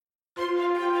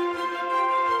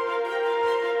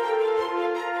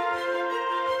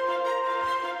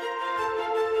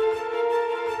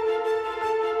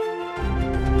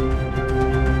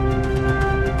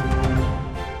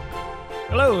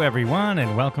everyone,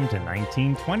 and welcome to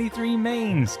 1923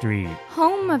 Main Street.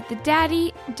 Home of the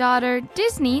Daddy-Daughter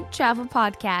Disney Travel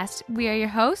Podcast. We are your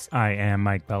hosts. I am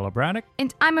Mike Bellabraddock.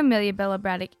 And I'm Amelia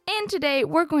Bellabraddock. And today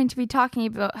we're going to be talking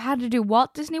about how to do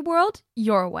Walt Disney World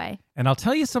your way. And I'll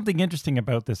tell you something interesting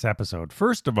about this episode.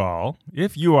 First of all,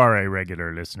 if you are a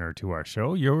regular listener to our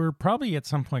show, you're probably at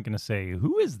some point going to say,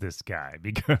 who is this guy?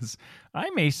 Because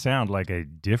I may sound like a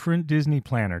different Disney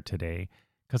planner today,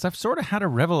 because I've sort of had a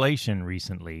revelation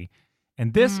recently.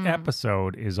 And this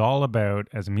episode is all about,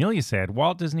 as Amelia said,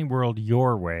 Walt Disney World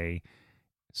your way.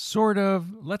 Sort of,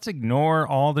 let's ignore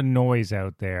all the noise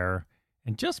out there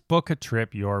and just book a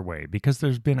trip your way, because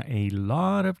there's been a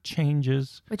lot of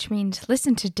changes. Which means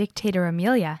listen to Dictator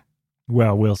Amelia.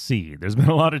 Well, we'll see. There's been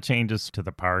a lot of changes to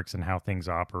the parks and how things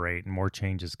operate, and more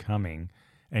changes coming.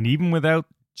 And even without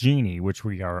Genie, which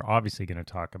we are obviously going to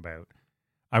talk about,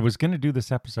 I was going to do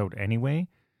this episode anyway.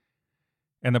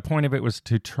 And the point of it was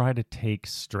to try to take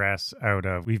stress out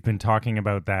of, we've been talking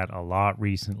about that a lot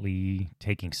recently,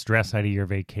 taking stress out of your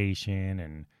vacation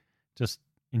and just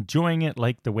enjoying it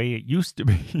like the way it used to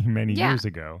be many years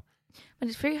ago. But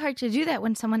it's very hard to do that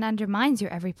when someone undermines your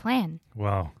every plan.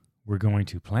 Well, we're going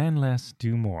to plan less,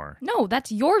 do more. No,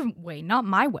 that's your way, not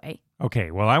my way. Okay,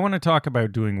 well, I want to talk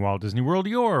about doing Walt Disney World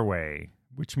your way,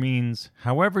 which means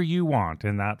however you want.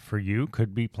 And that for you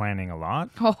could be planning a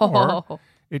lot. Or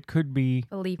it could be,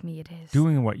 believe me, it is,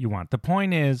 doing what you want. The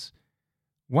point is,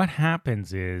 what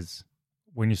happens is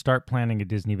when you start planning a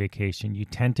Disney vacation, you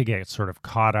tend to get sort of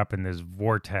caught up in this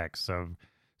vortex of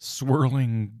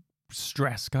swirling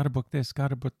stress. Got to book this, got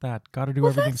to book that, got to do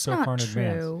everything so far in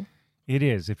advance. It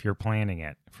is if you're planning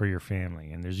it for your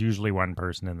family, and there's usually one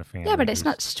person in the family. Yeah, but it's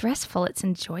not stressful. It's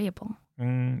enjoyable.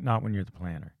 Not when you're the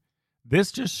planner.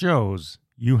 This just shows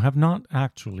you have not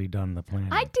actually done the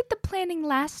planning. I did the planning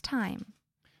last time.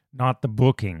 Not the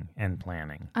booking and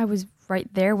planning. I was right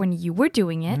there when you were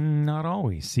doing it. Not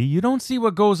always. See, you don't see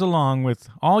what goes along with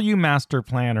all you master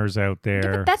planners out there.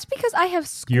 Yeah, but that's because I have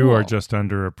school. You are just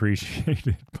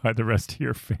underappreciated by the rest of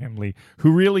your family,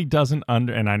 who really doesn't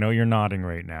and I know you're nodding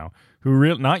right now,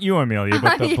 not you, Amelia,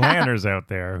 but the planners out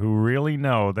there who really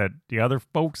know that the other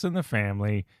folks in the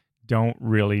family don't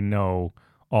really know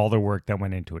all the work that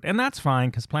went into it. And that's fine,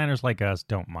 because planners like us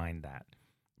don't mind that.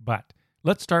 But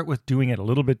let's start with doing it a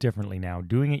little bit differently now,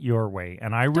 doing it your way.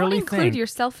 And I really think... Don't include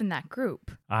yourself in that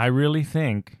group. I really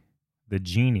think the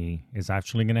Genie is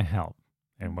actually going to help.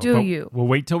 And We'll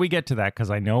wait till we get to that,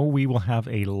 because I know we will have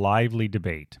a lively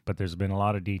debate. But there's been a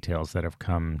lot of details that have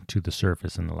come to the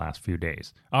surface in the last few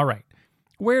days. All right.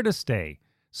 Where to stay?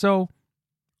 So,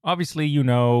 obviously, you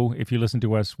know, if you listen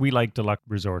to us, we like deluxe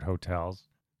resort hotels.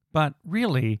 But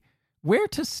really, where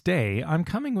to stay, I'm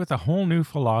coming with a whole new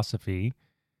philosophy,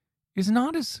 is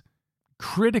not as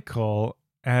critical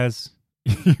as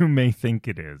you may think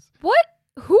it is. What?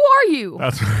 Who are you?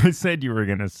 That's what I said you were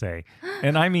going to say.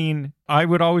 And I mean, I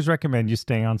would always recommend you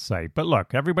stay on site. But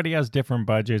look, everybody has different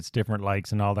budgets, different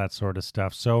likes, and all that sort of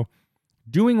stuff. So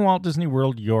doing Walt Disney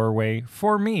World your way,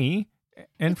 for me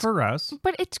and for us.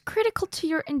 But it's critical to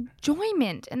your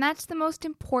enjoyment, and that's the most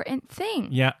important thing.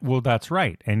 Yeah, well, that's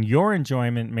right. And your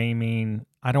enjoyment may mean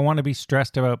I don't want to be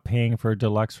stressed about paying for a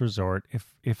deluxe resort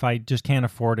if I just can't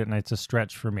afford it and it's a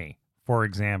stretch for me, for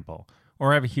example.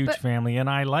 Or I have a huge family and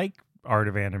I like Art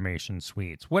of Animation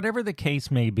suites. Whatever the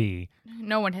case may be.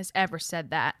 No one has ever said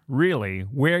that. Really,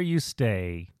 where you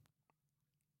stay,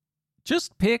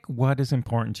 just pick what is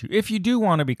important to you. If you do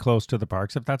want to be close to the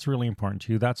parks, if that's really important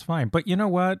to you, that's fine. But you know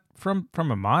what? From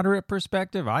a moderate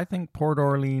perspective, I think Port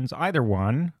Orleans, either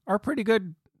one, are pretty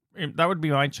good. That would be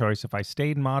my choice. If I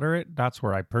stayed moderate, that's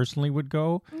where I personally would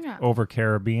go over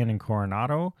Caribbean and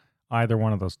Coronado, either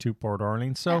one of those two Port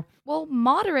Orleans. So, well,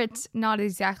 moderate's not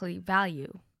exactly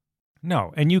value.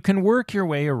 No, and you can work your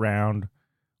way around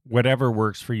whatever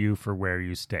works for you for where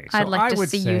you stay. So I'd like to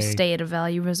see you stay at a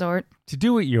value resort. To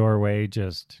do it your way,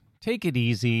 just take it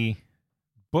easy,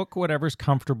 book whatever's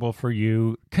comfortable for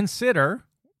you, consider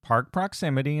park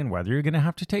proximity and whether you're going to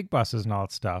have to take buses and all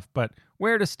that stuff, but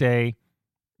where to stay,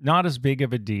 not as big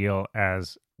of a deal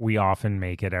as we often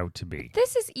make it out to be.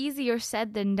 This is easier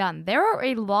said than done. There are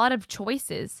a lot of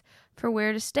choices for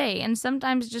where to stay, and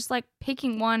sometimes just like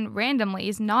picking one randomly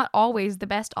is not always the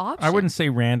best option. I wouldn't say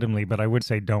randomly, but I would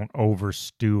say don't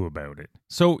overstew about it.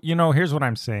 So, you know, here's what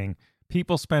I'm saying.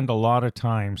 People spend a lot of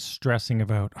time stressing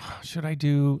about, should I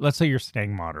do, let's say you're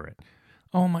staying moderate.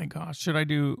 Oh my gosh, should I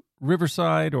do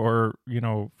Riverside or, you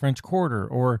know, French Quarter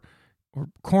or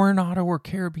Coronado or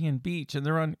Caribbean Beach? And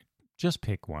they're on, just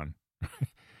pick one.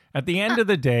 At the end of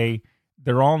the day,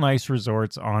 they're all nice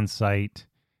resorts on site,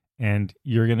 and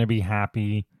you're going to be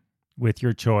happy with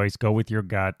your choice. Go with your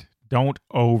gut. Don't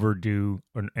overdo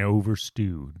and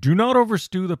overstew. Do not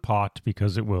overstew the pot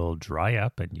because it will dry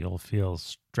up and you'll feel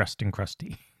stressed and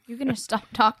crusty. You're going to stop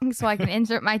talking so I can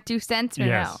insert my 2 cents or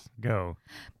yes, no? Go.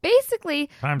 Basically.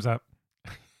 Time's up.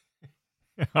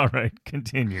 All right,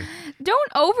 continue.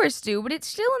 Don't overstew, but it's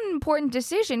still an important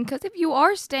decision because if you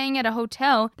are staying at a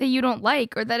hotel that you don't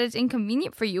like or that is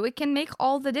inconvenient for you, it can make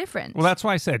all the difference. Well, that's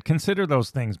why I said consider those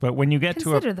things. But when you get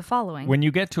the following. When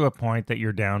you get to a point that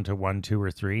you're down to 1, 2, or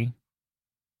 3,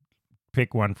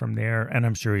 pick one from there, and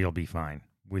I'm sure you'll be fine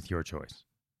with your choice.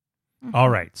 Mm-hmm. All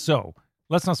right, so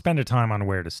let's not spend a time on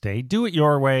where to stay. Do it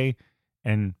your way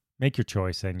and make your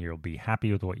choice, and you'll be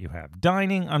happy with what you have.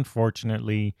 Dining,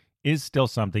 unfortunately, is still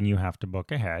something you have to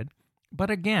book ahead. But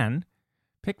again,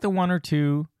 pick the 1 or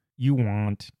 2 you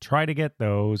want, try to get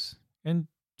those, and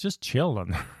just chill on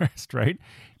the rest, right?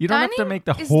 You don't have to make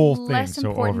the whole thing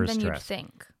so overstressed. Than you'd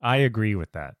think. I agree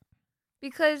with that.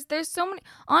 Because there's so many,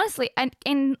 honestly,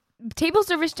 and table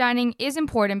service dining is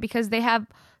important because they have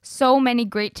so many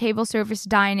great table service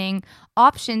dining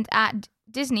options at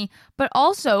Disney, but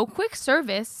also quick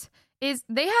service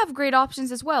they have great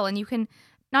options as well, and you can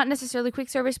not necessarily quick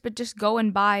service, but just go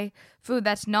and buy food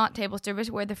that's not table service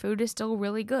where the food is still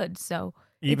really good. So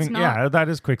that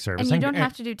is quick service. And you don't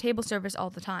have to do table service all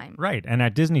the time. Right. And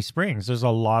at Disney Springs, there's a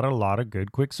lot of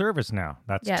good quick service now.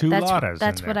 That's 2 lattes.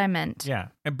 That's what I meant. Yeah.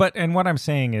 And what I'm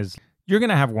saying is you're going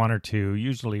to have 1 or 2.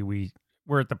 Usually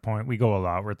we're at the point, we go a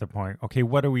lot. We're at the point, okay,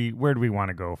 where do we want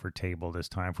to go for table this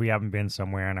time? If we haven't been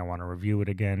somewhere and I want to review it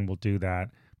again, we'll do that.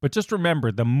 But just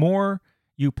remember, the more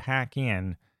you pack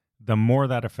in, the more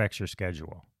that affects your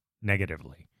schedule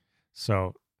negatively.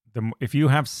 So if you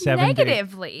have 7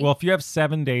 negatively, if you have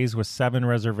 7 days with 7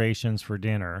 reservations for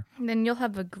dinner, then you'll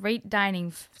have a great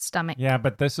dining stomach. Yeah,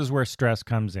 but this is where stress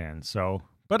comes in. So,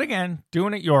 but again,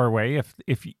 doing it your way,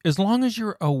 if as long as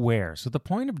you're aware. So the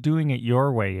point of doing it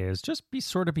your way is just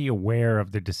be aware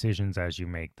of the decisions as you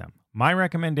make them. My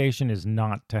recommendation is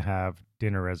not to have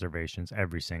dinner reservations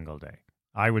every single day.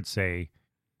 I would say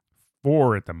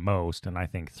 4 at the most, and I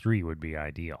think 3 would be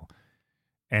ideal.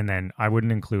 And then I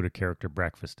wouldn't include a character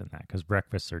breakfast in that because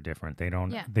breakfasts are different.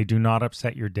 They do not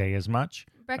upset your day as much.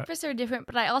 Breakfasts are different,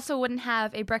 but I also wouldn't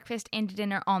have a breakfast and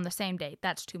dinner on the same day.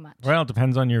 That's too much. Well, it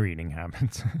depends on your eating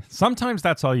habits. Sometimes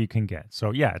that's all you can get.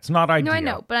 So yeah, it's not ideal. No, I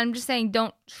know, but I'm just saying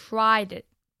don't try to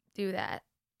do that.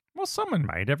 Well, someone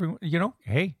might. Everyone,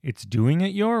 hey, it's doing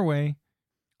it your way.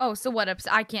 Oh, so what?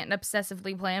 I can't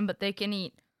obsessively plan, but they can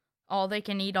eat all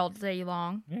day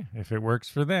long. Yeah, if it works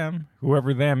for them,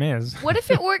 whoever them is. What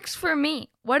if it works for me?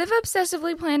 What if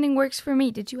obsessively planning works for me?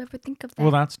 Did you ever think of that?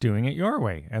 Well, that's doing it your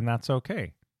way, and that's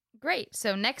okay. Great.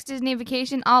 So next Disney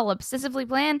vacation, I'll obsessively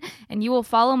plan, and you will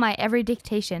follow my every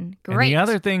dictation. Great. And the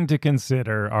other thing to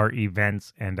consider are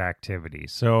events and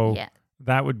activities. So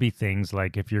that would be things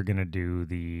like if you're going to do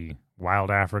the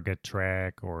Wild Africa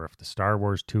trek, or if the Star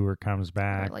Wars tour comes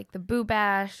back, or like the Boo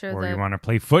Bash, or you want to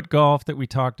play foot golf that we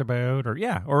talked about,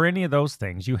 or any of those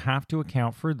things. You have to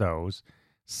account for those.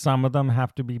 Some of them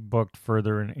have to be booked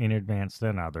further in advance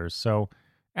than others. So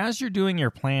as you're doing your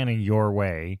planning your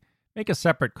way, make a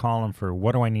separate column for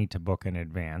what do I need to book in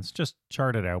advance. Just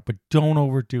chart it out, but don't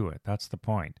overdo it. That's the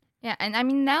point. Yeah, and I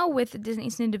mean, now with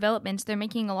Disney's new developments, they're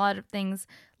making a lot of things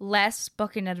less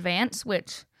book in advance,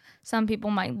 which some people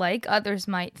might like, others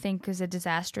might think is a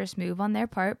disastrous move on their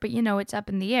part, but it's up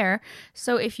in the air.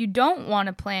 So if you don't want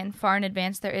to plan far in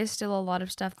advance, there is still a lot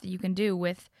of stuff that you can do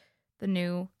with the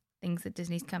new things that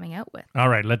Disney's coming out with. All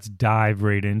right, let's dive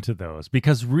right into those.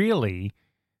 Because really,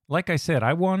 like I said,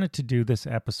 I wanted to do this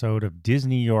episode of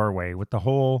Disney Your Way with the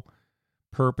whole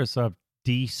purpose of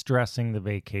de-stressing the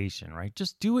vacation, right?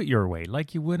 Just do it your way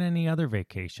like you would any other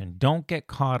vacation. Don't get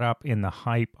caught up in the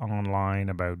hype online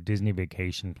about Disney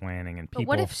vacation planning and people. But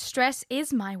what if stress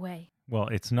is my way? Well,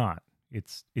 it's not.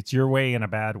 It's your way in a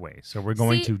bad way. So we're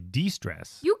going to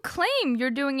de-stress. You claim you're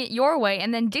doing it your way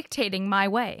and then dictating my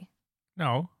way.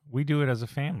 No, we do it as a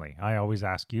family. I always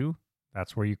ask you.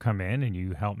 That's where you come in and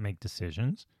you help make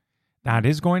decisions. That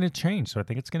is going to change. So I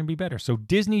think it's going to be better. So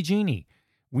Disney Genie,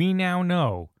 we now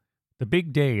know the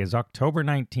big day is October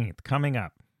 19th coming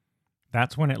up.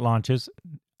 That's when it launches.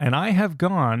 And I have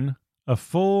gone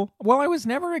I was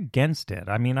never against it.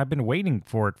 I mean, I've been waiting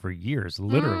for it for years,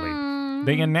 literally.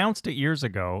 They announced it years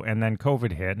ago, and then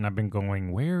COVID hit, and I've been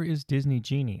going, where is Disney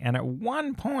Genie? And at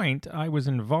one point, I was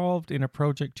involved in a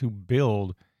project to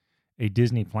build a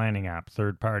Disney planning app,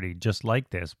 third party, just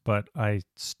like this. But I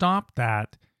stopped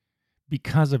that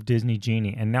because of Disney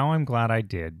Genie. And now I'm glad I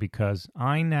did, because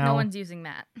no one's using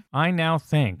that. I now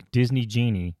think Disney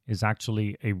Genie is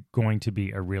actually going to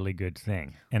be a really good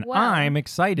thing. And I'm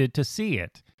excited to see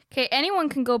it. Okay, anyone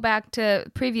can go back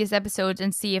to previous episodes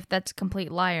and see if that's a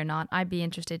complete lie or not. I'd be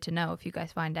interested to know if you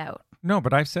guys find out. No,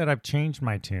 but I've said I've changed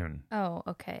my tune. Oh,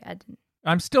 okay. I didn't.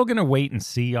 I'm still going to wait and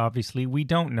see, obviously. We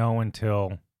don't know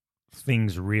until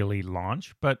things really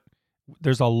launch, but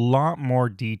there's a lot more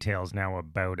details now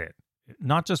about it.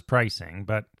 Not just pricing,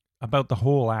 but about the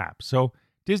whole app. So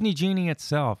Disney Genie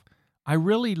itself, I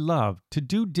really love to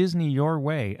do Disney your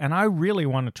way, and I really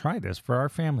want to try this for our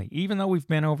family. Even though we've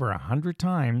been over 100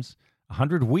 times,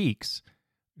 100 weeks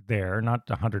there, not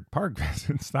 100 park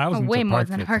visits, thousands way of more park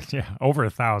than visits. Yeah, over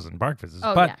 1,000 park visits.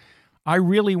 Oh, but yeah. I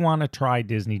really want to try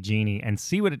Disney Genie and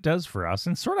see what it does for us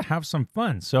and sort of have some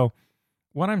fun. So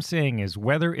what I'm saying is,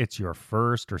 whether it's your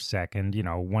first or second,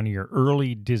 one of your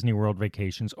early Disney World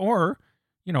vacations, or,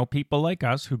 people like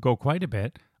us who go quite a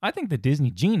bit, I think the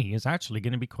Disney Genie is actually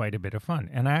going to be quite a bit of fun.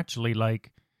 And I actually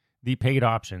like the paid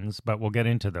options, but we'll get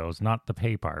into those, not the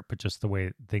pay part, but just the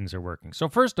way things are working. So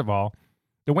first of all,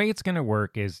 the way it's going to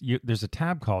work is there's a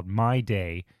tab called My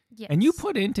Day, and you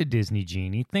put into Disney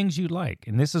Genie things you like.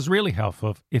 And this is really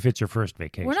helpful if it's your first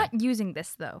vacation. We're not using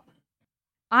this, though.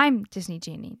 I'm Disney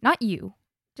Genie, not you.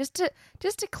 Just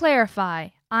to clarify,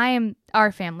 I am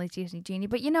our family's Disney Genie,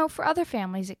 but for other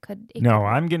families it could.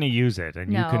 I'm going to use it,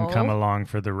 and you can come along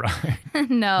for the ride.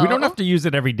 No. We don't have to use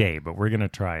it every day, but we're going to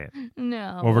try it.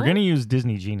 No. Well, we're going to use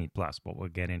Disney Genie Plus, but we'll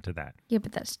get into that. Yeah,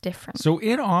 but that's different. So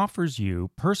it offers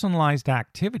you personalized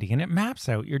activity, and it maps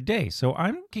out your day. So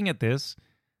I'm looking at this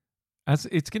as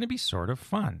it's going to be sort of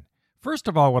fun. First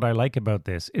of all, what I like about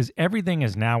this is everything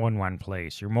is now in one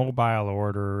place. Your mobile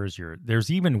orders, there's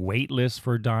even wait lists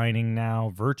for dining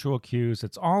now, virtual queues.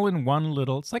 It's all in one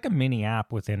it's like a mini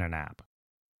app within an app.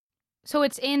 So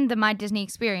it's in the My Disney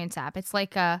Experience app. It's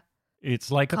like a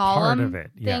part of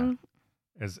it. Thing.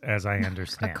 Yeah. As I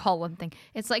understand. A column thing.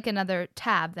 It's like another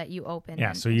tab that you open.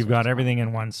 Yeah, so you've got everything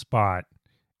in one spot.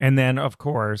 And then, of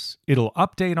course, it'll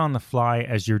update on the fly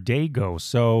as your day goes.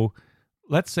 So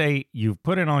let's say you've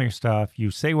put in all your stuff,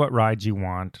 you say what rides you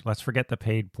want. Let's forget the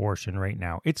paid portion right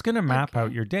now. It's going to map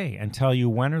out your day and tell you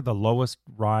when are the lowest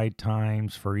ride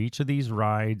times for each of these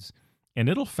rides, and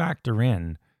it'll factor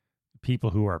in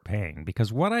people who are paying.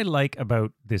 Because what I like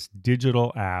about this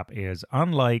digital app is,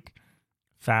 unlike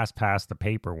FastPass, the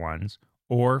paper ones,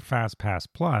 or FastPass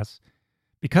Plus,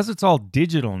 because it's all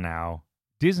digital now,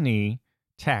 Disney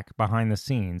tech behind the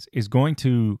scenes is going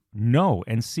to know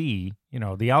and see,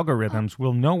 the algorithms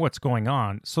will know what's going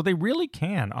on, so they really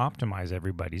can optimize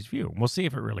everybody's view. We'll see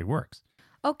if it really works.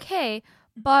 Okay,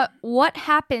 but what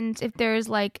happens if there's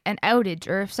like an outage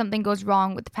or if something goes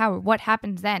wrong with the power? What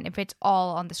happens then if it's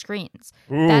all on the screens?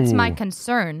 Ooh, that's my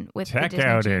concern with tech the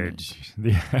Disney outage.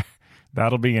 Genie.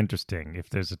 That'll be interesting if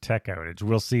there's a tech outage.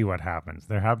 We'll see what happens.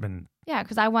 There have been... Yeah,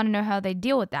 because I want to know how they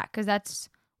deal with that, because that's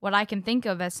what I can think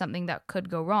of as something that could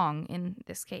go wrong in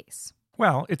this case.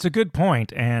 Well, it's a good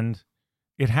point, and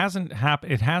it hasn't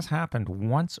happened. It has happened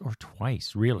once or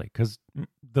twice, really, because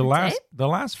the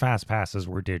last Fast Passes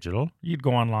were digital. You'd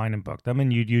go online and book them,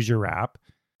 and you'd use your app.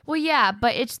 Well, yeah,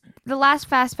 but it's the last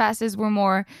Fast Passes were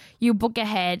more you book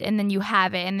ahead and then you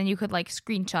have it and then you could like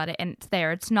screenshot it and it's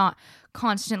there. It's not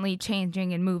constantly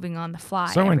changing and moving on the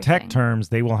fly. So in tech terms,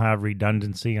 they will have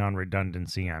redundancy on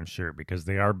redundancy, I'm sure, because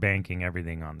they are banking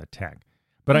everything on the tech.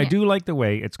 But I do like the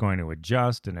way it's going to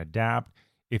adjust and adapt.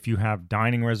 If you have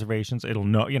dining reservations, it'll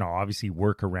know, obviously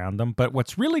work around them. But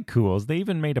what's really cool is they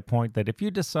even made a point that if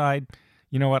you decide,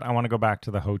 you know what, I want to go back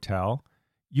to the hotel,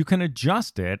 you can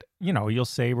adjust it. You'll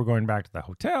say we're going back to the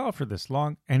hotel for this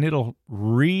long, and it'll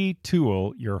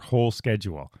retool your whole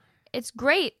schedule. It's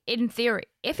great in theory.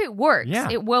 If it works,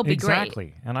 it will be great.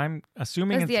 Exactly. And I'm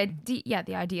assuming the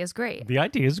idea is great. The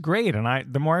idea is great,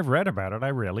 and the more I've read about it, I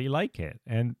really like it.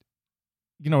 And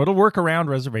it'll work around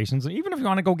reservations, even if you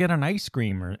want to go get an ice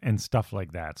cream and stuff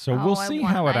like that. So we'll see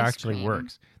how it actually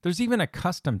works. There's even a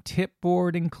custom tip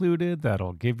board included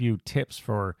that'll give you tips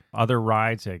for other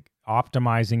rides, like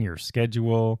optimizing your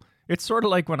schedule. It's sort of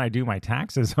like when I do my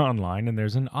taxes online and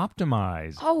there's an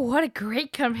optimize. Oh, what a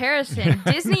great comparison.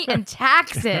 Disney and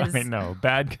taxes. I know,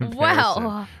 bad comparison.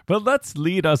 Well. But let's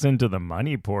lead us into the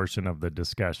money portion of the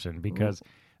discussion, because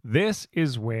this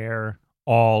is where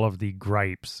all of the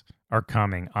gripes are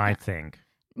coming, I think.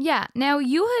 Yeah. Now,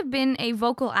 you have been a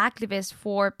vocal activist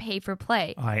for pay for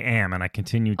play. I am, and I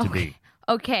continue to be.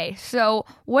 Okay, so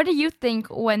what do you think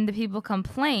when the people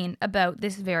complain about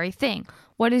this very thing?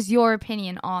 What is your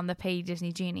opinion on the Pay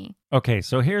Disney Genie? Okay,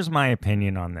 so here's my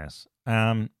opinion on this.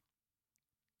 And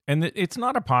And it's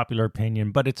not a popular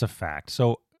opinion, but it's a fact.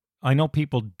 So I know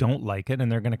people don't like it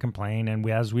and they're going to complain. And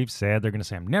as we've said, they're going to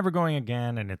say, I'm never going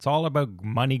again. And it's all about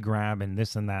money grab and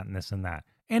this and that and this and that.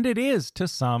 And it is to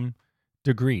some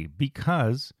degree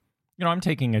because, I'm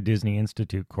taking a Disney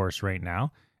Institute course right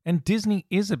now. And Disney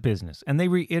is a business, and they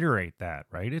reiterate that,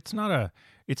 right? It's not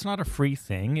a free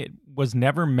thing. It was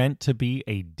never meant to be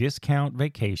a discount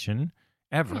vacation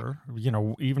ever.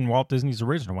 Even Walt Disney's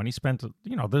original, when he spent,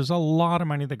 there's a lot of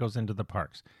money that goes into the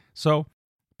parks. So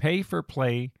pay for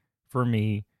play for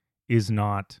me is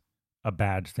not a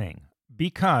bad thing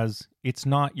because it's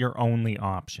not your only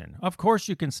option. Of course,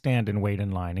 you can stand and wait in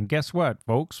line. And guess what,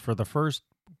 folks? For the first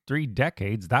 3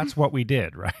 decades, that's what we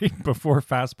did, right? Before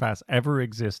FastPass ever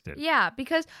existed. Yeah,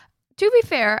 because to be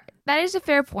fair, that is a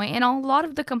fair point, and a lot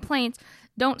of the complaints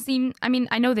don't seem,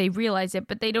 I know they realize it,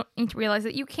 but they don't realize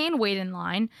that you can wait in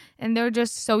line, and they're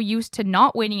just so used to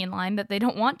not waiting in line that they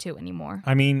don't want to anymore.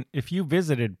 If you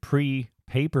visited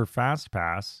pre-paper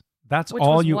FastPass, that's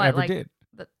all you ever did.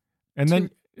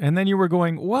 And then you were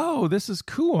going, whoa, this is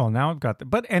cool. Now I've got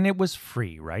that. And it was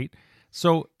free, right?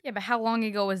 So yeah, but how long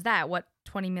ago was that? What,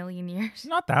 20 million years?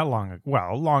 Not that long ago.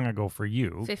 Well, long ago for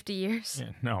you. 50 years?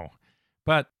 Yeah, no.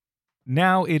 But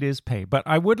now it is pay. But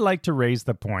I would like to raise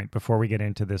the point before we get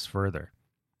into this further.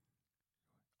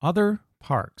 Other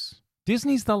parks.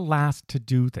 Disney's the last to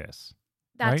do this.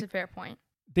 That's right? a fair point.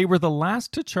 They were the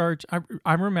last to charge.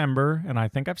 I remember, and I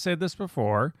think I've said this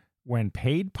before, when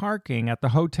paid parking at the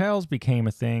hotels became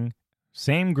a thing,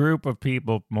 same group of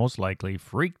people most likely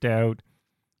freaked out.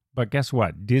 But guess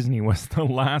what? Disney was the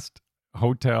last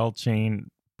hotel chain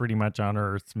pretty much on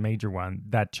Earth, major one,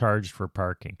 that charged for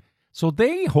parking. So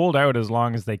they hold out as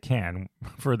long as they can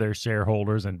for their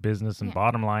shareholders and business and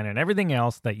bottom line and everything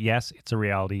else that, yes, it's a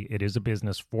reality. It is a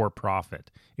business for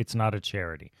profit. It's not a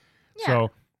charity. Yeah.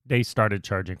 So they started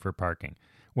charging for parking.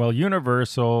 Well,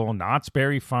 Universal, Knott's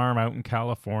Berry Farm out in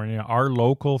California, our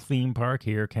local theme park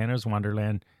here, Canada's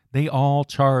Wonderland, they all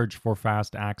charge for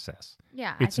fast access.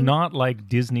 Yeah, it's not like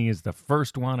Disney is the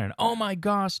first one and, oh my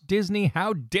gosh, Disney,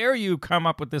 how dare you come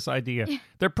up with this idea?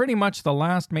 They're pretty much the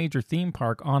last major theme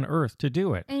park on Earth to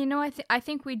do it. And I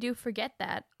think we do forget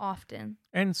that often.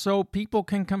 And so people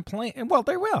can complain. And well,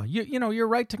 they will. You're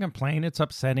right to complain. It's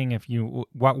upsetting if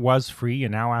what was free you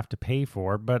now have to pay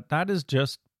for, but that is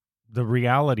just the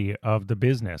reality of the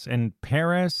business. And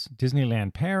Paris,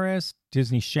 Disneyland Paris,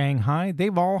 Disney Shanghai,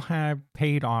 they've all had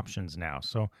paid options now.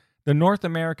 So the North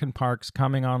American parks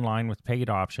coming online with paid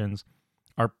options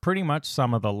are pretty much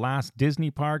some of the last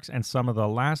Disney parks and some of the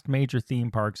last major theme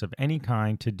parks of any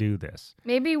kind to do this.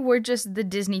 Maybe we're just the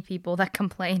Disney people that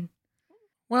complain.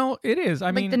 Well, it is.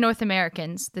 I mean, the North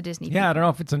Americans, the Disney people. Yeah, I don't know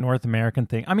if it's a North American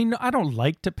thing. I mean, I don't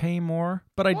like to pay more,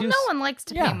 but I do. No one likes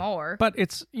to pay more. But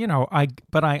it's,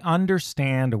 I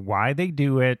understand why they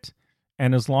do it.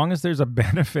 And as long as there's a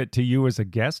benefit to you as a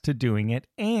guest to doing it,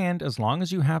 and as long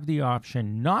as you have the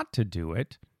option not to do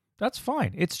it, that's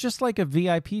fine. It's just like a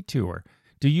VIP tour.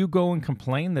 Do you go and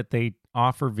complain that they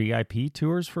offer VIP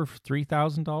tours for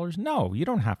 $3,000? No, you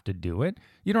don't have to do it.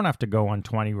 You don't have to go on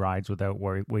 20 rides without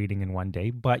waiting in one day,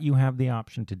 but you have the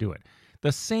option to do it.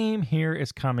 The same here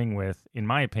is coming with, in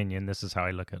my opinion, this is how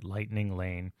I look at Lightning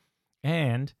Lane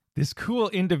and this cool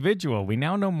individual. We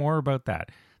now know more about that.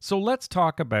 So let's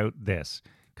talk about this,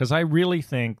 because I really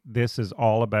think this is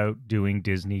all about doing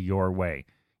Disney your way.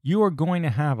 You are going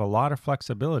to have a lot of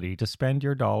flexibility to spend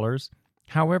your dollars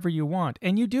however you want,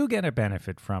 and you do get a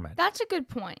benefit from it. That's a good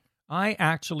point. I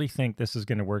actually think this is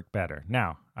going to work better.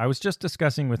 Now, I was just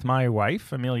discussing with my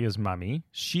wife, Amelia's mummy.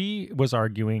 She was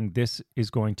arguing this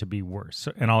is going to be worse,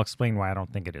 and I'll explain why I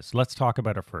don't think it is. Let's talk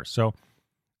about it first. So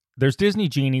there's Disney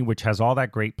Genie, which has all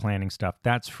that great planning stuff.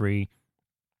 That's free.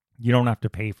 You don't have to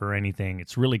pay for anything.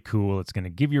 It's really cool. It's going to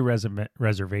give you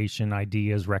reservation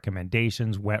ideas,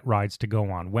 recommendations, wet rides to go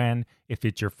on when. If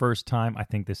it's your first time, I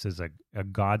think this is a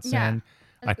godsend.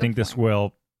 I think this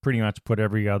will pretty much put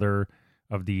every other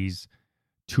of these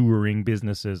touring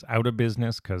businesses out of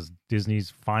business because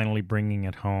Disney's finally bringing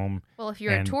it home. Well, if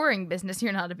you're a touring business,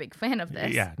 you're not a big fan of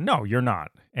this. Yeah, no, you're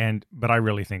not. But I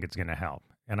really think it's going to help.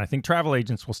 And I think travel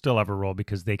agents will still have a role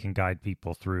because they can guide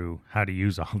people through how to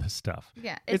use all this stuff.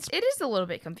 Yeah, it is a little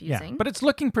bit confusing. Yeah, but it's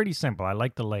looking pretty simple. I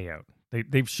like the layout.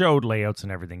 They've showed layouts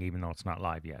and everything, even though it's not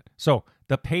live yet. So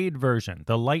the paid version,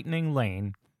 the Lightning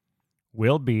Lane,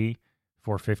 will be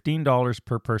for $15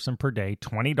 per person per day,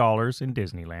 $20 in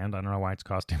Disneyland. I don't know why it's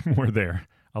costing more there,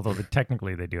 although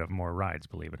technically they do have more rides,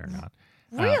 believe it or not.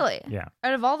 Really? Yeah.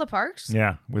 Out of all the parks?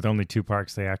 Yeah. With only 2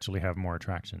 parks, they actually have more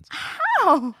attractions.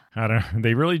 How?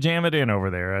 They really jam it in over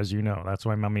there, as you know. That's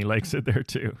why Mummy likes it there,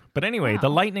 too. But anyway, the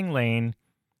Lightning Lane,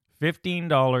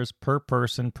 $15 per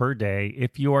person per day.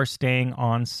 If you are staying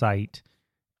on site,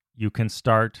 you can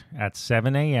start at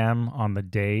 7 a.m. on the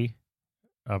day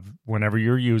of whenever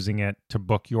you're using it to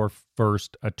book your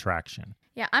first attraction.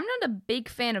 Yeah, I'm not a big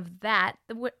fan of that.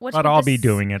 But I'll be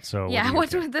doing it, so... Yeah,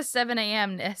 what's with the 7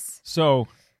 a.m.-ness? So,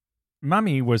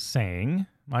 Mummy was saying,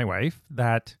 my wife,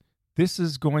 that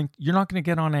you're not going to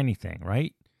get on anything,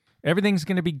 right? Everything's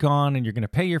going to be gone, and you're going to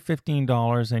pay your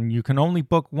 $15, and you can only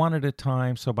book one at a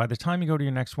time. So by the time you go to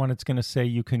your next one, it's going to say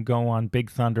you can go on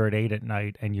Big Thunder at 8 at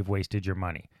night, and you've wasted your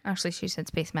money. Actually, she said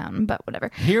Space Mountain, but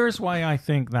whatever. Here's why I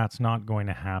think that's not going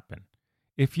to happen.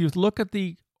 If you look at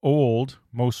the old,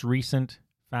 most recent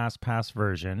FastPass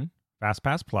version,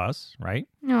 FastPass Plus, right?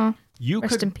 No.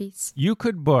 Rest in peace. You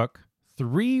could book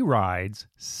 3 rides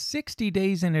 60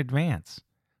 days in advance.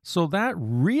 So that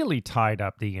really tied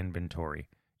up the inventory.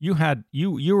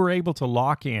 You were able to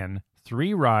lock in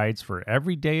 3 rides for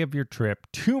every day of your trip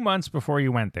 2 months before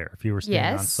you went there if you were staying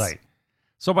on site.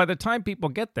 So by the time people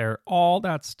get there, all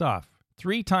that stuff,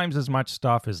 3 times as much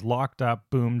stuff is locked up,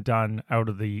 boom, done, out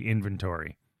of the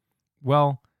inventory.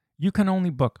 Well, you can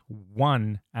only book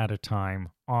 1 at a time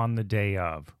on the day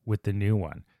of with the new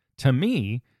one. To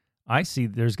me, I see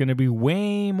there's going to be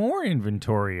way more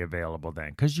inventory available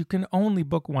then because you can only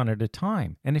book 1 at a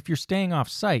time. And if you're staying off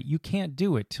site, you can't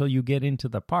do it till you get into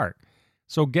the park.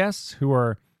 So guests who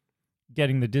are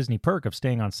getting the Disney perk of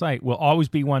staying on site will always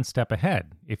be 1 step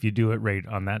ahead if you do it right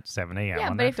on that 7 a.m.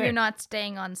 Yeah, but if you're not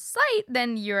staying on site,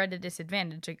 then you're at a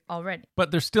disadvantage already.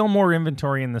 But there's still more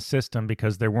inventory in the system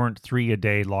because there weren't 3 a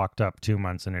day locked up 2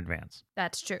 months in advance.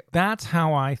 That's true. That's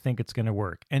how I think it's going to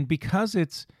work. And because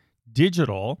it's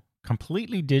digital,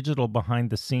 completely digital behind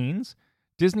the scenes,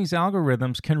 Disney's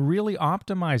algorithms can really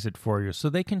optimize it for you so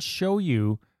they can show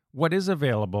you what is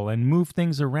available and move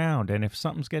things around. And if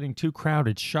something's getting too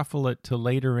crowded, shuffle it to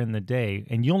later in the day,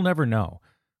 and you'll never know.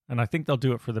 And I think they'll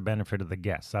do it for the benefit of the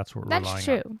guests. That's what we're relying on. That's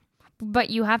true. But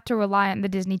you have to rely on the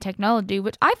Disney technology,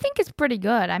 which I think is pretty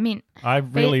good. I mean, I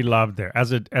really love their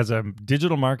as a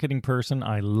digital marketing person,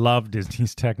 I love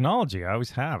Disney's technology. I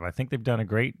always have. I think they've done a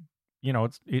great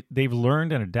they've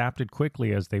learned and adapted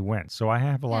quickly as they went. So I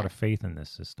have a lot of faith in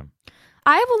this system.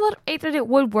 I have a lot of faith that it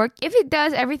would work. If it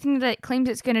does everything that it claims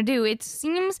it's going to do, it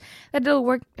seems that it'll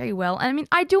work very well. I mean,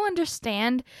 I do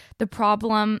understand the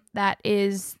problem that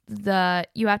is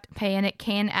you have to pay and it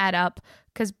can add up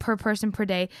because per person per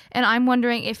day. And I'm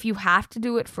wondering if you have to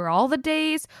do it for all the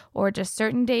days or just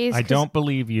certain days. I don't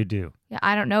believe you do. Yeah,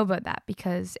 I don't know about that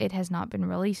because it has not been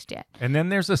released yet. And then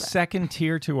there's a second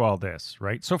tier to all this,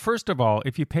 right? So first of all,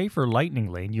 if you pay for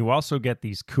Lightning Lane, you also get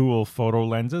these cool photo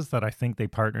lenses that I think they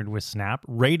partnered with Snap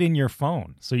right in your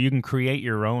phone. So you can create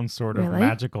your own sort of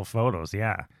magical photos.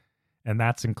 Yeah. And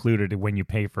that's included when you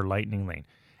pay for Lightning Lane.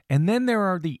 And then there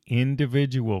are the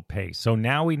individual pay. So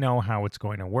now we know how it's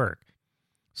going to work.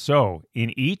 So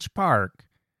in each park,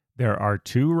 there are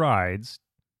 2 rides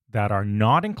that are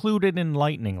not included in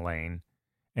Lightning Lane.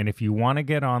 And if you want to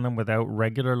get on them without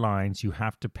regular lines, you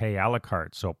have to pay a la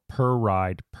carte. So per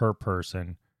ride, per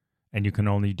person, and you can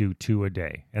only do 2 a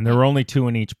day. And there are only 2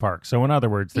 in each park. So in other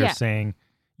words, they're saying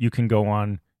you can go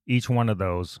on each one of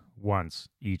those once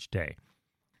each day.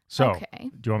 So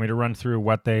do you want me to run through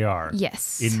what they are?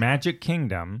 Yes. In Magic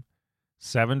Kingdom,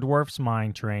 7 Dwarfs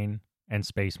Mine Train and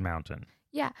Space Mountain.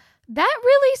 Yeah, that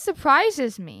really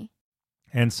surprises me.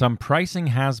 And some pricing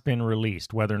has been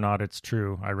released, whether or not it's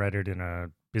true. I read it in a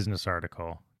business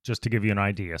article, just to give you an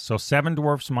idea. So 7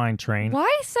 Dwarfs Mine Train. Why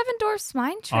 7 Dwarfs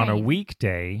Mine Train? On a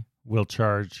weekday, will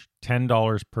charge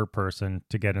 $10 per person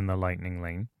to get in the Lightning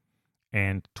Lane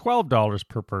and $12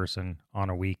 per person on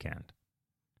a weekend.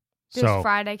 Does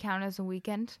Friday count as a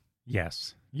weekend?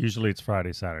 Yes. Usually it's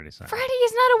Friday, Saturday, Sunday. Friday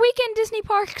is not a weekend, Disney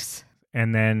parks.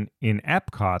 And then in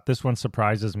Epcot, this one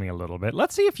surprises me a little bit.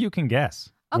 Let's see if you can guess.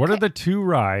 Okay. What are the 2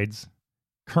 rides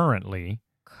currently?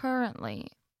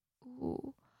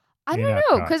 Ooh. I don't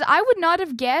know, because I would not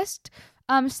have guessed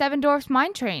 7 Dwarfs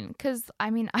Mine Train, because, I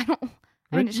mean, I don't...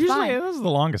 I mean, usually it is the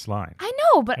longest line. I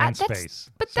know, but space.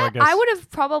 But so I would have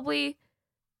probably...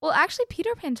 Well, actually,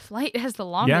 Peter Pan's Flight has the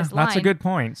longest line. Yeah, that's a good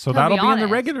point. So that'll be in the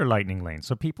regular Lightning Lane,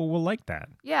 so people will like that.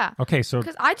 Yeah. Okay, so...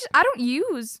 Because I don't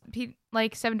use,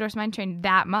 7 Dwarfs Mine Train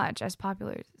that much as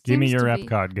popular. Give me your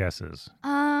Epcot guesses.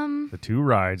 The 2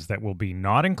 rides that will be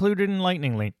not included in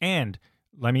Lightning Lane. And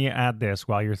let me add this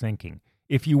while you're thinking.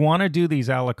 If you want to do these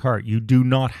a la carte, you do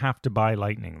not have to buy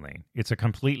Lightning Lane. It's a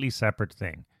completely separate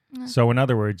thing. So in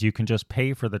other words, you can just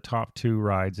pay for the top 2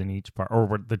 rides in each park,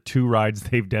 or the 2 rides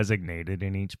they've designated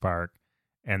in each park,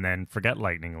 and then forget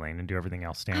Lightning Lane and do everything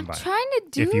else standby. I'm trying to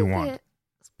do if you want.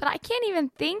 But I can't even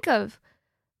think of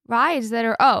rides that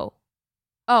are,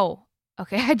 Oh,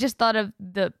 okay. I just thought of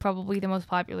probably the most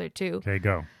popular two. Okay,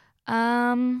 go.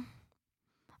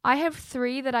 I have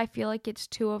 3 that I feel like it's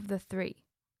 2 of the 3.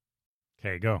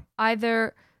 Okay, go.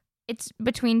 Either it's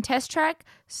between Test Track,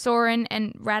 Soarin',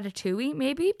 and Ratatouille,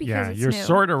 maybe, because it's you're new.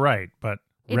 sort of right, but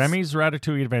Remy's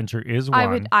Ratatouille Adventure is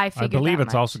one. I believe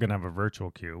it's much. also going to have a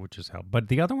virtual queue, which is help. But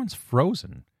the other one's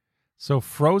Frozen. So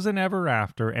Frozen Ever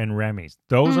After and Remy's.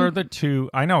 Those are the 2.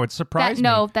 I know, it surprised me.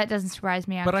 No, that doesn't surprise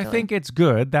me, actually. But I think it's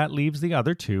good. That leaves the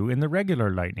other 2 in the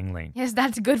regular Lightning Lane. Yes,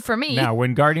 that's good for me. Now,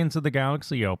 when Guardians of the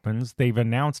Galaxy opens, they've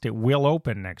announced it will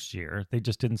open next year. They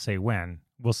just didn't say when.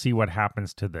 We'll see what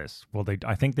happens to this.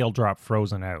 I think they'll drop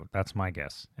Frozen out. That's my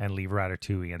guess. And leave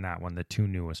Ratatouille and that one, the 2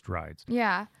 newest rides.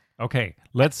 Yeah. Okay,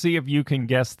 let's see if you can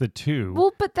guess the 2.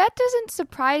 Well, but that doesn't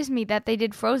surprise me that they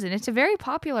did Frozen. It's a very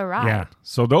popular ride. Yeah,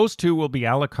 so those 2 will be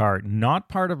a la carte, not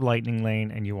part of Lightning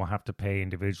Lane, and you will have to pay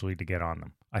individually to get on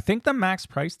them. I think the max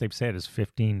price they've said is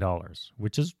 $15,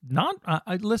 which is not...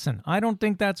 listen, I don't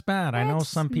think that's bad. I know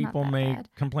some people may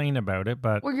complain about it,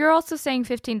 but... Well, you're also saying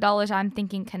 $15. I'm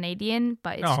thinking Canadian,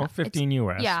 but it's not, 15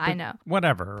 US. Yeah, I know.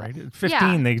 Whatever, right?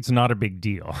 15, it's not a big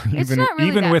deal. It's not really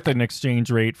even that with big. an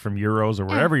exchange rate from euros or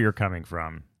wherever you're coming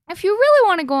from. If you really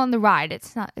want to go on the ride,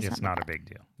 it's not a big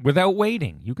deal. Without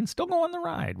waiting. You can still go on the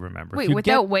ride, remember. Wait,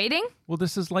 without waiting? Well,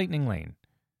 this is Lightning Lane.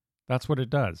 That's what it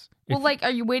does. Well,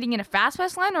 are you waiting in a fast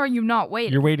pass line or are you not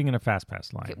waiting? You're waiting in a fast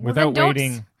pass line. Okay, well, without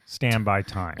waiting, standby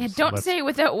times. Yeah, don't say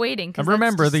without waiting. And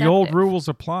remember, the old rules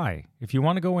apply. If you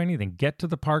want to go anything, get to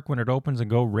the park when it opens and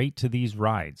go right to these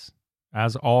rides.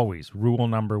 As always, rule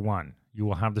number 1, you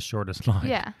will have the shortest line.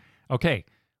 Yeah. Okay,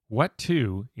 what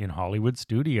 2 in Hollywood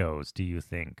Studios do you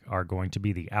think are going to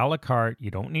be the a la carte?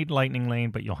 You don't need Lightning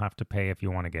Lane, but you'll have to pay if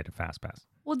you want to get a fast pass.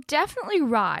 Well, definitely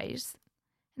Rise.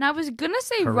 And I was going to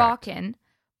say Correct. Rockin',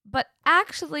 but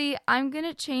actually I'm going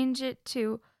to change it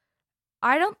to,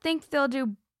 I don't think they'll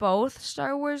do both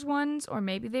Star Wars ones, or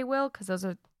maybe they will, because those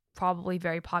are probably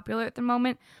very popular at the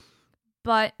moment,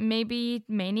 but maybe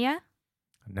Mania?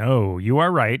 No, you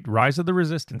are right. Rise of the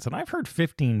Resistance. And I've heard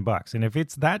 $15. And if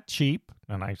it's that cheap,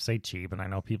 and I say cheap, and I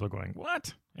know people are going,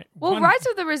 what? Well, Rise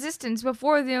of the Resistance,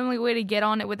 before the only way to get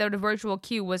on it without a virtual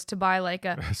queue was to buy like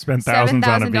a spend thousands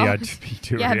on a VIP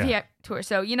tour. Yeah, VIP tour.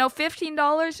 So,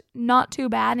 $15, not too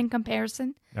bad in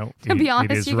comparison. No, to be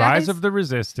honest, it is Rise of the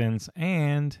Resistance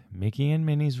and Mickey and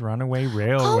Minnie's Runaway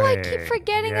Railway. Oh, I keep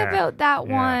forgetting about that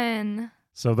one.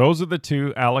 So those are the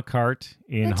 2 a la carte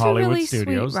in Hollywood really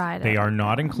Studios. Sweet ride. They are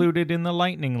not included in the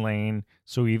Lightning Lane.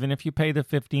 So even if you pay the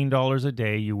 $15 a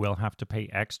day, you will have to pay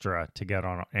extra to get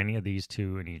on any of these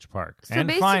 2 in each park. So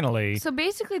finally... So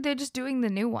basically, they're just doing the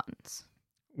new ones.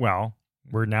 Well,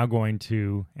 we're now going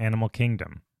to Animal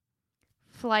Kingdom.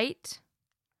 Flight.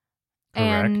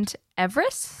 Correct. And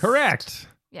Everest? Correct.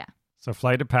 Yeah. So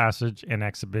Flight of Passage and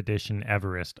Expedition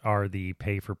Everest are the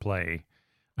pay-for-play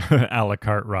a la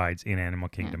carte rides in Animal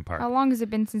Kingdom Park. How long has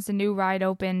it been since a new ride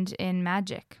opened in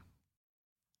Magic?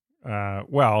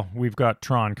 Well, we've got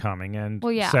Tron coming, and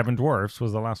Seven Dwarfs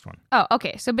was the last one. Oh,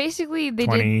 okay. So basically, they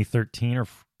 2013 or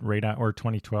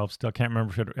 2012. Still can't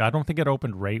remember. I don't think it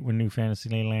opened right when New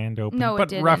Fantasyland opened. No, but it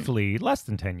didn't. Roughly less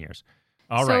than 10 years.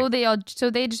 All right.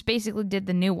 So they just basically did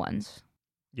the new ones.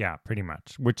 Yeah, pretty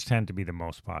much, which tend to be the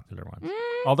most popular ones.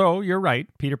 Although, you're right,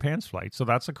 Peter Pan's Flight, so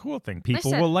that's a cool thing.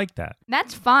 People will like that.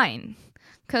 That's fine,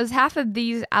 because half of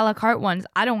these a la carte ones,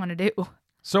 I don't want to do.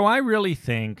 So I really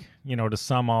think, to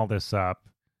sum all this up,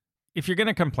 if you're going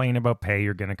to complain about pay,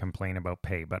 you're going to complain about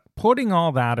pay. But putting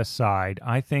all that aside,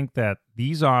 I think that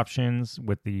these options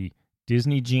with the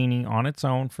Disney Genie on its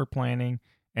own for planning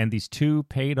and these 2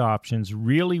 paid options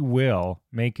really will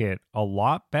make it a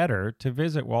lot better to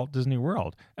visit Walt Disney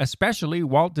World, especially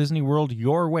Walt Disney World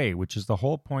your way, which is the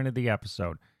whole point of the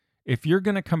episode. If you're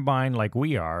going to combine, like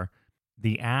we are,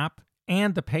 the app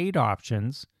and the paid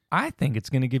options, I think it's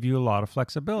going to give you a lot of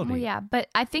flexibility. Well, yeah, but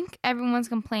I think everyone's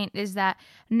complaint is that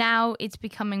now it's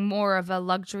becoming more of a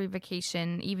luxury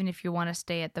vacation, even if you want to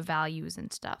stay at the values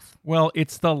and stuff. Well,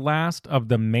 it's the last of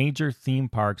the major theme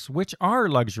parks, which are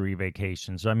luxury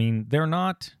vacations. I mean, they're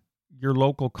not your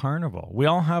local carnival. We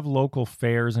all have local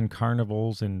fairs and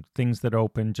carnivals and things that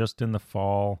open just in the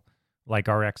fall, like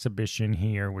our exhibition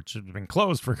here, which has been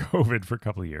closed for COVID for a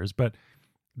couple of years. But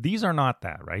these are not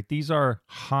that, right? These are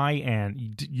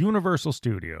high-end Universal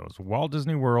Studios, Walt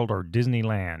Disney World or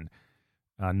Disneyland,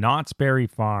 Knott's Berry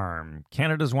Farm,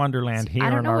 Canada's Wonderland here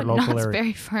in our local area. I don't know what Knott's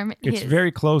Berry Farm is. It's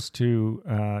very close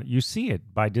to, you see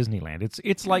it by Disneyland.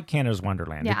 It's like Canada's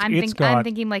Wonderland. Yeah, I'm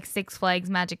thinking like Six Flags,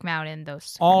 Magic Mountain,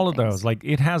 those all of those. Like,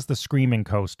 it has the screaming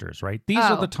coasters, right? These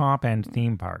are the top-end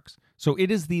theme parks. So it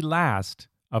is the last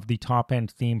of the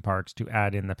top-end theme parks to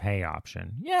add in the pay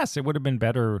option. Yes, it would have been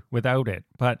better without it,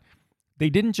 but they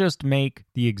didn't just make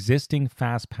the existing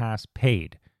FastPass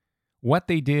paid. What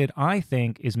they did, I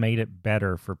think, is made it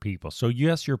better for people. So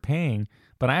yes, you're paying,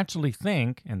 but I actually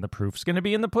think, and the proof's going to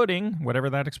be in the pudding, whatever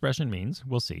that expression means,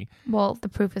 we'll see. Well, the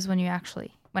proof is when it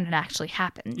actually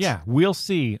happens. Yeah, we'll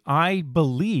see. I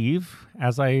believe,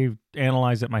 as I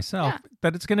analyze it myself,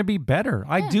 that it's going to be better.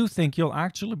 Yeah. I do think you'll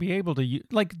actually be able to,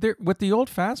 with the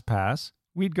old FastPass,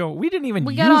 we didn't even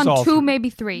use got on two, maybe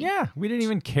three. Yeah, we didn't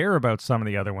even care about some of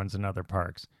the other ones in other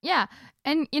parks. Yeah,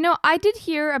 and I did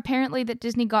hear apparently that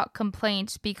Disney got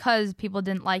complaints because people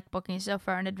didn't like booking so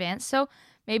far in advance. So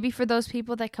maybe for those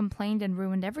people that complained and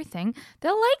ruined everything,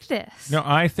 they'll like this. No,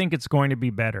 I think it's going to be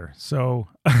better. So,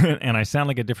 and I sound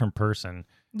like a different person,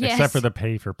 except for the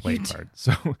pay for play part.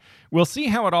 So we'll see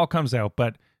how it all comes out,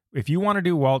 but if you want to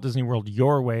do Walt Disney World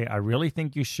your way, I really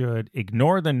think you should.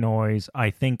 Ignore the noise. I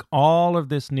think all of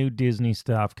this new Disney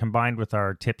stuff, combined with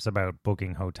our tips about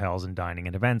booking hotels and dining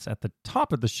and events at the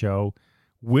top of the show,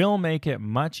 will make it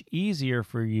much easier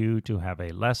for you to have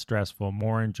a less stressful,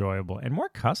 more enjoyable, and more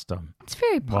custom It's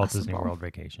very possible. Walt Disney World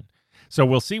vacation. So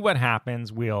we'll see what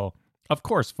happens. We'll, of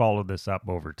course, follow this up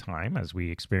over time as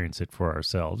we experience it for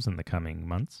ourselves in the coming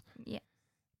months. Yeah.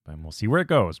 And we'll see where it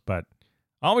goes. But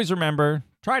always remember,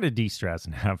 try to de-stress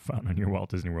and have fun on your Walt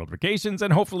Disney World vacations,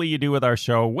 and hopefully you do with our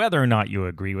show, whether or not you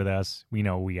agree with us. We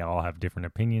know we all have different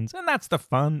opinions, and that's the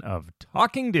fun of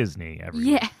talking Disney, everyone.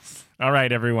 Yes. All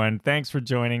right, everyone. Thanks for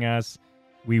joining us.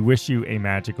 We wish you a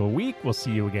magical week. We'll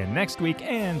see you again next week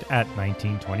and at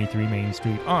 1923 Main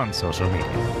Street on social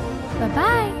media.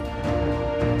 Bye-bye.